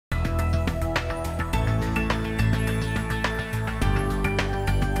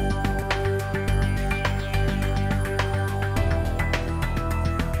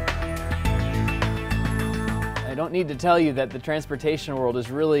don't need to tell you that the transportation world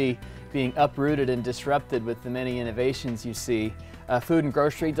is really being uprooted and disrupted with the many innovations you see. Food and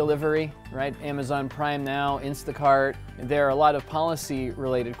grocery delivery, right? Amazon Prime Now, Instacart. There are a lot of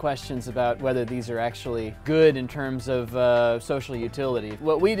policy-related questions about whether these are actually good in terms of social utility.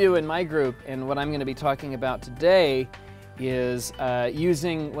 What we do in my group, and what I'm going to be talking about today, is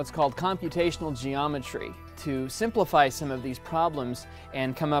using what's called computational geometry to simplify some of these problems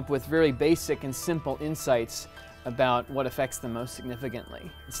and come up with very basic and simple insights about what affects them most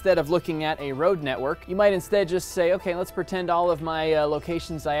significantly. Instead of looking at a road network, you might instead just say, okay, let's pretend all of my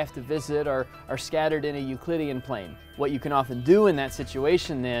locations I have to visit are scattered in a Euclidean plane. What you can often do in that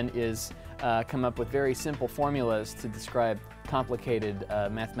situation then is come up with very simple formulas to describe complicated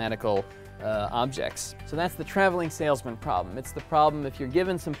mathematical objects. So that's the traveling salesman problem. It's the problem, if you're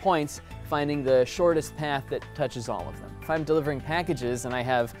given some points, finding the shortest path that touches all of them. If I'm delivering packages and I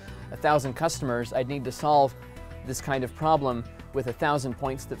have 1,000 customers, I'd need to solve this kind of problem with 1,000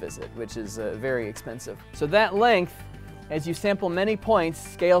 points to visit, which is very expensive. So that length, as you sample many points,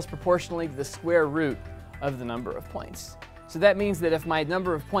 scales proportionally to the square root of the number of points. So that means that if my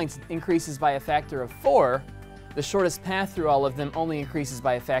number of points increases by a factor of 4, the shortest path through all of them only increases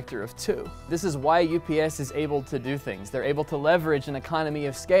by a factor of 2. This is why UPS is able to do things. They're able to leverage an economy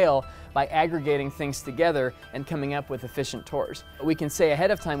of scale by aggregating things together and coming up with efficient tours. We can say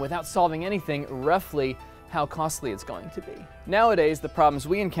ahead of time, without solving anything, roughly how costly it's going to be. Nowadays, the problems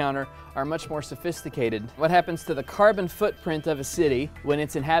we encounter are much more sophisticated. What happens to the carbon footprint of a city when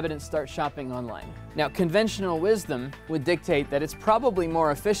its inhabitants start shopping online? Now, conventional wisdom would dictate that it's probably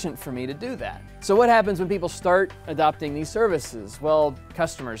more efficient for me to do that. So what happens when people start adopting these services? Well,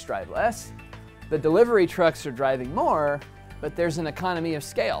 customers drive less, the delivery trucks are driving more, but there's an economy of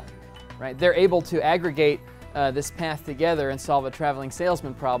scale, right? They're able to aggregate this path together and solve a traveling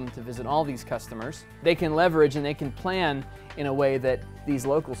salesman problem to visit all these customers. They can leverage and they can plan in a way that these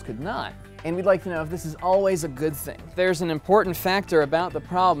locals could not. And we'd like to know if this is always a good thing. There's an important factor about the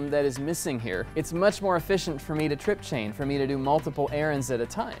problem that is missing here. It's much more efficient for me to trip chain, for me to do multiple errands at a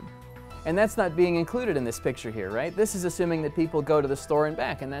time. And that's not being included in this picture here, right? This is assuming that people go to the store and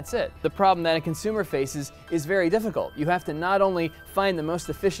back, and that's it. The problem that a consumer faces is very difficult. You have to not only find the most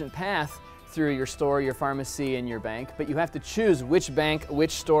efficient path through your store, your pharmacy, and your bank, but you have to choose which bank,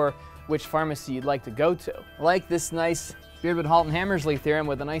 which store, which pharmacy you'd like to go to. Like this nice Beardwood-Halton-Hammersley theorem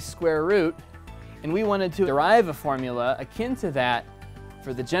with a nice square root, and we wanted to derive a formula akin to that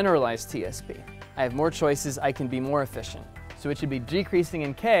for the generalized TSP. I have more choices, I can be more efficient. So it should be decreasing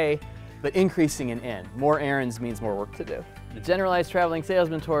in K, but increasing in N. More errands means more work to do. The generalized traveling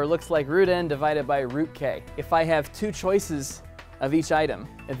salesman tour looks like root N divided by root K. If I have 2 choices of each item,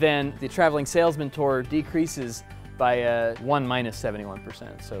 then the traveling salesman tour decreases by 1 minus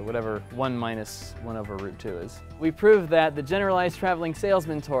 71%, so whatever 1 minus 1 over root 2 is. We proved that the generalized traveling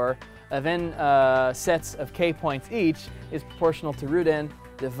salesman tour of n sets of k points each is proportional to root n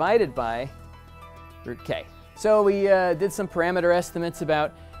divided by root k. So we did some parameter estimates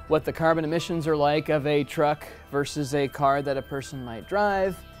about what the carbon emissions are like of a truck versus a car that a person might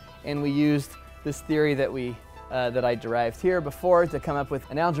drive, and we used this theory that I derived here before to come up with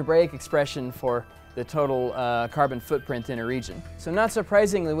an algebraic expression for the total carbon footprint in a region. So not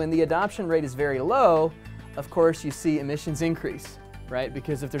surprisingly, when the adoption rate is very low, of course you see emissions increase, right?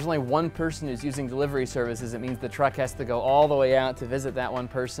 Because if there's only one person who's using delivery services, it means the truck has to go all the way out to visit that one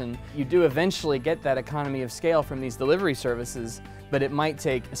person. You do eventually get that economy of scale from these delivery services, but it might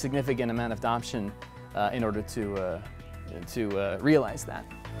take a significant amount of adoption in order to realize that.